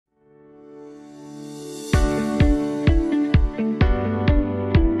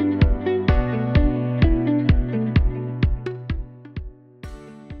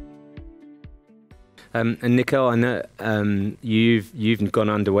And Nicole, I know you've gone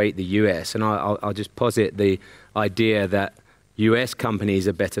underweight the US, and I'll just posit the idea that US companies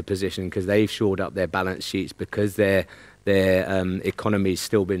are better positioned because they've shored up their balance sheets because their economy's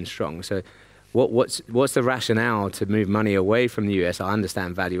still been strong. So what's the rationale to move money away from the US? I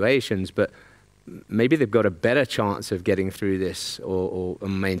understand valuations, but maybe they've got a better chance of getting through this or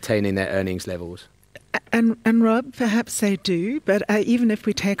maintaining their earnings levels. And Rob, perhaps they do, but even if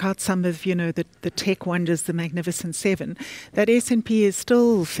we take out some of, the tech wonders, the Magnificent Seven, that S&P is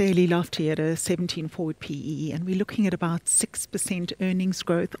still fairly lofty at a 17 forward PE, and we're looking at about 6% earnings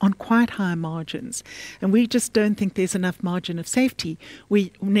growth on quite high margins. And we just don't think there's enough margin of safety.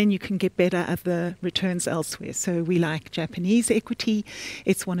 Then you can get better at the returns elsewhere. So we like Japanese equity.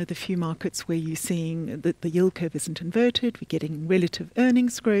 It's one of the few markets where you're seeing that the yield curve isn't inverted. We're getting relative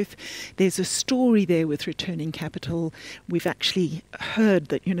earnings growth. There's a story there with returning capital. We've actually heard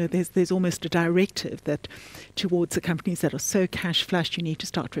that there's almost a directive that towards the companies that are so cash flush, you need to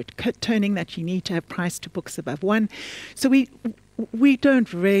start returning, that you need to have price to books above 1. So we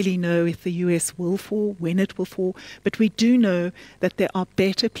don't really know if the US will fall, when it will fall, but we do know that there are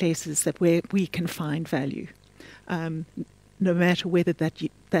better places where we can find value, no matter whether that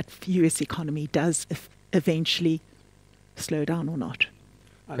US economy does eventually slow down or not.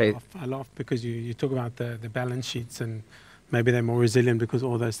 I laugh because you talk about the balance sheets and maybe they're more resilient because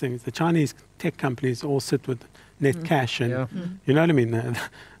all those things. The Chinese tech companies all sit with net cash, and you know what I mean?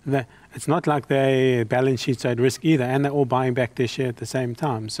 It's not like their balance sheets are at risk either, and they're all buying back their share at the same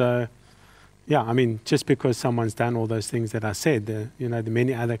time. So, yeah, I mean, just because someone's done all those things that I said, the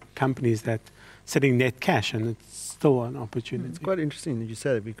many other companies that sitting net cash, and it's still an opportunity. It's quite interesting that you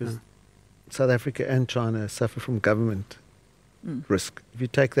said it because South Africa and China suffer from government risk. If you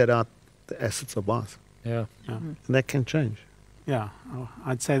take that out, the assets are bought. Yeah. And that can change. Yeah,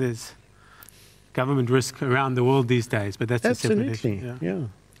 I'd say there's government risk around the world these days, but that's absolutely a separate issue.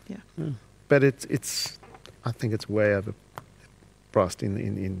 Yeah. But it's I think it's way overpriced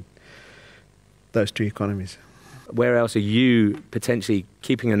in those two economies. Where else are you potentially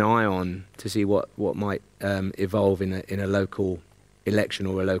keeping an eye on to see what might evolve in a local election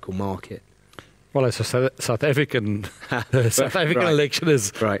or a local market? Well, as a South African, South African election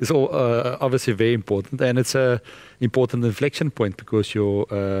is all, obviously very important, and it's a important inflection point because your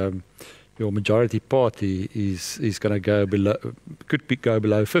majority party is going to go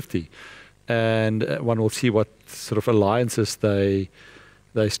below 50, and one will see what sort of alliances they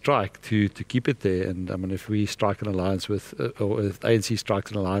strike to keep it there. And I mean, if we strike an alliance with, or if ANC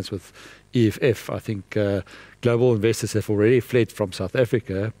strikes an alliance with EFF, I think global investors have already fled from South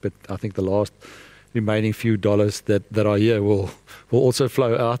Africa, but I think the last remaining few dollars that are here will also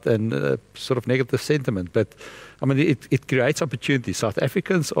flow out, and sort of negative sentiment. But I mean, it creates opportunities. South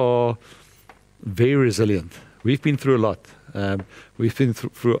Africans are very resilient. We've been through a lot. We've been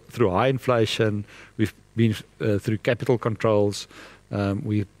through high inflation. We've been through capital controls.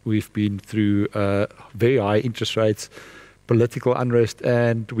 We've been through very high interest rates, political unrest,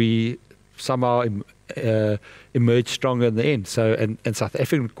 and we somehow emerge stronger in the end. So, and South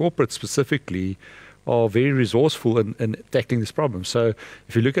African corporates specifically are very resourceful in tackling this problem. So,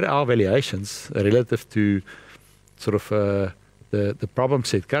 if you look at our valuations relative to sort of the problem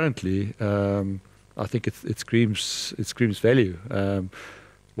set currently, I think it screams value.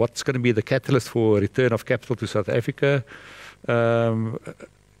 What's going to be the catalyst for return of capital to South Africa?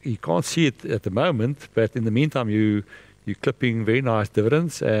 You can't see it at the moment, but in the meantime, you're clipping very nice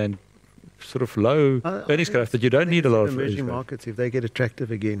dividends and sort of low earnings growth that you don't need a lot of emerging markets. If they get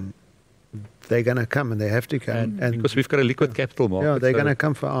attractive again, they're going to come, and they have to come. And because we've got a liquid capital market. Yeah, they're going to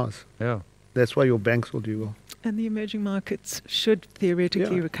come for us. Yeah. That's why your banks will do well. And the emerging markets should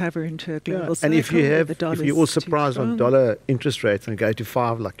theoretically recover into a global cycle. And if you're all surprised on dollar interest rates and go to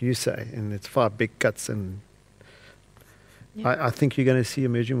 5, like you say, and it's 5 big cuts, and I think you're going to see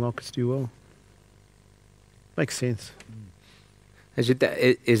emerging markets do well. Makes sense.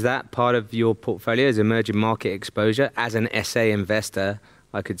 Is that part of your portfolio, is emerging market exposure? As an SA investor,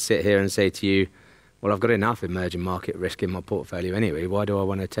 I could sit here and say to you, well, I've got enough emerging market risk in my portfolio anyway. Why do I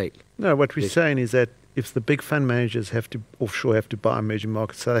want to take? No, what we're saying is that if the big fund managers have to buy emerging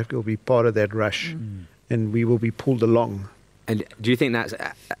markets, South Africa will be part of that rush, and we will be pulled along. And do you think that's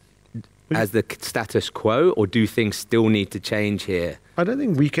as the status quo, or do things still need to change here? I don't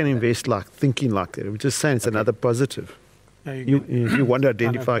think we can invest thinking like that. We're just saying it's another positive. You want to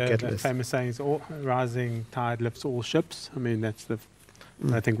identify catalysts. Famous saying is, rising tide lifts all ships. I mean, that's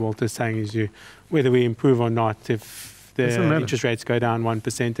I think Walter's saying is whether we improve or not, if the interest rates go down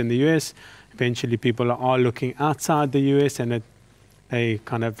 1% in the US, eventually people are looking outside the US, and they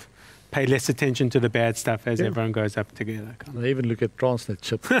kind of pay less attention to the bad stuff as everyone goes up together. They even look at Transnet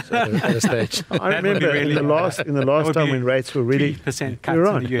chips at a stage. I remember in the last time when rates were really 3% cuts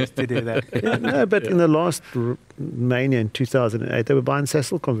in the US to do that. Yeah, no, but in the last mania in 2008, they were buying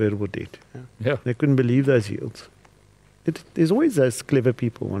Cecil convertible debt. Yeah. They couldn't believe those yields. There's always those clever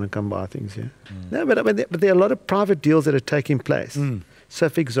people who want to come buy things here. No, but there are a lot of private deals that are taking place. So,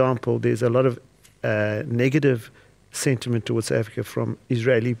 for example, there's a lot of negative sentiment towards South Africa from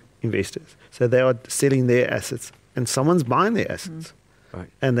Israeli investors. So they are selling their assets, and someone's buying their assets. Right.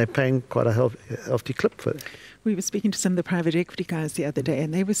 And they're paying quite a hefty clip for it. We were speaking to some of the private equity guys the other day,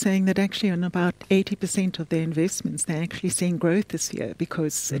 and they were saying that actually on about 80% of their investments, they're actually seeing growth this year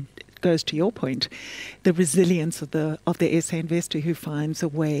because it goes to your point, the resilience of the SA investor who finds a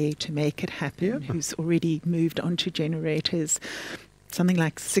way to make it happen, who's already moved on to generators. Something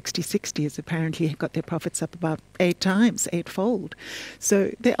like 60/60 has apparently got their profits up about 8-fold.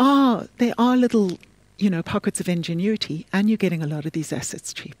 So there are little, pockets of ingenuity, and you're getting a lot of these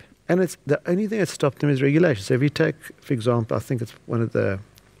assets cheap. And it's the only thing that stopped them is regulation. So if you take, for example, I think it's one of the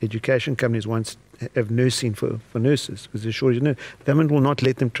education companies wants have nursing for nurses because there's shortage of nurses. The government will not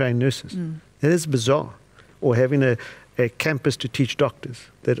let them train nurses. That is bizarre. Or having a campus to teach doctors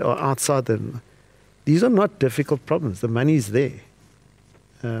that are outside them. These are not difficult problems. The money is there.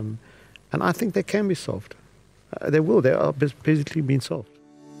 And I think they can be solved. They are basically being solved.